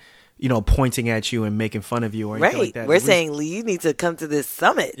not pointing at you and making fun of you or anything like that. We're saying, Lee, you need to come to this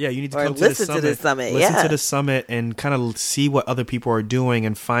summit. Yeah, you need to come to this summit. Listen to the summit and kind of see what other people are doing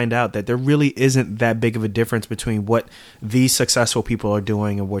and find out that there really isn't that big of a difference between what these successful people are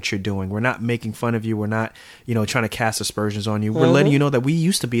doing and what you're doing. We're not making fun of you. We're not, trying to cast aspersions on you. We're letting you know that we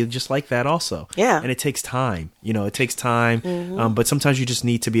used to be just like that also. Yeah. And it takes time. It takes time. But sometimes you just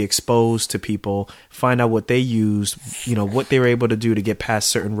need to be exposed to people, find out what they used, what they were able to do to get past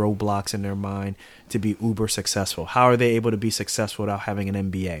certain roadblocks in their mind to be uber successful. How are they able to be successful without having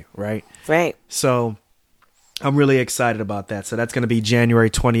an MBA, right? Right. So I'm really excited about that. So that's going to be January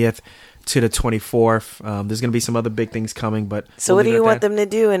 20th to the 24th. There's going to be some other big things coming, but so what do you want them to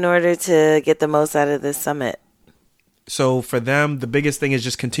do in order to get the most out of this summit? So for them, the biggest thing is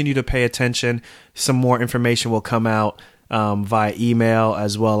just continue to pay attention. Some more information will come out via email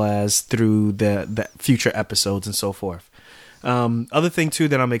as well as through the future episodes and so forth. Other thing too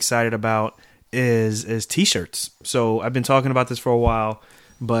that I'm excited about is t-shirts. So I've been talking about this for a while,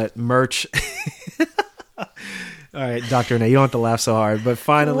 but merch. All right, Dr. Renee, you don't have to laugh so hard, but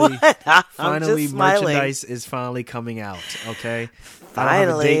finally merchandise is finally coming out. Okay, finally. I don't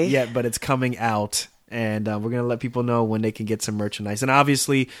have a date yet, but it's coming out. And we're going to let people know when they can get some merchandise. And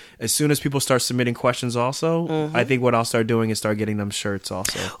obviously, as soon as people start submitting questions also, I think what I'll start doing is start getting them shirts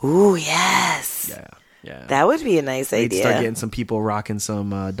also. Ooh, yes. Yeah. That would be a nice idea. Start getting some people rocking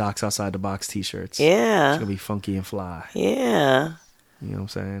some Docs Outside the Box t-shirts. Yeah. It's going to be funky and fly. Yeah. You know what I'm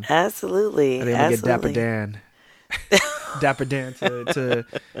saying? Absolutely. I think I'm going to get Dapper Dan. Dapper Dan to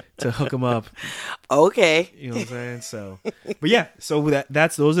hook them up. Okay. You know what I'm saying? So, but yeah, so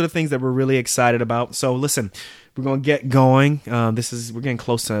those are the things that we're really excited about. So listen, we're going to get going. We're getting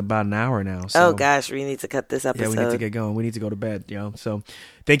close to about an hour now. So, oh gosh, we need to cut this episode. Yeah, we need to get going. We need to go to bed, So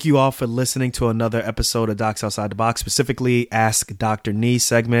thank you all for listening to another episode of Docs Outside the Box, specifically Ask Dr. Nee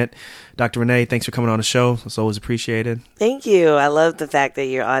segment. Dr. Renee, thanks for coming on the show. It's always appreciated. Thank you. I love the fact that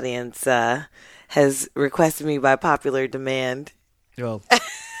your audience has requested me by popular demand. Well,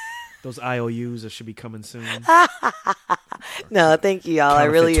 those IOUs should be coming soon. No, thank you, y'all. I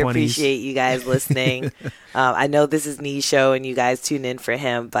really appreciate you guys listening. I know this is Nee's show and you guys tune in for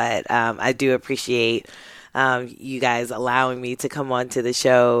him, but I do appreciate you guys allowing me to come on to the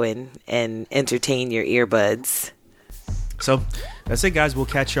show and entertain your earbuds. So that's it, guys. We'll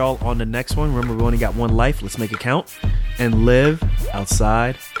catch y'all on the next one. Remember, we only got one life. Let's make it count and live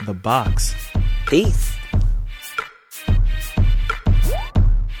outside the box. Peace.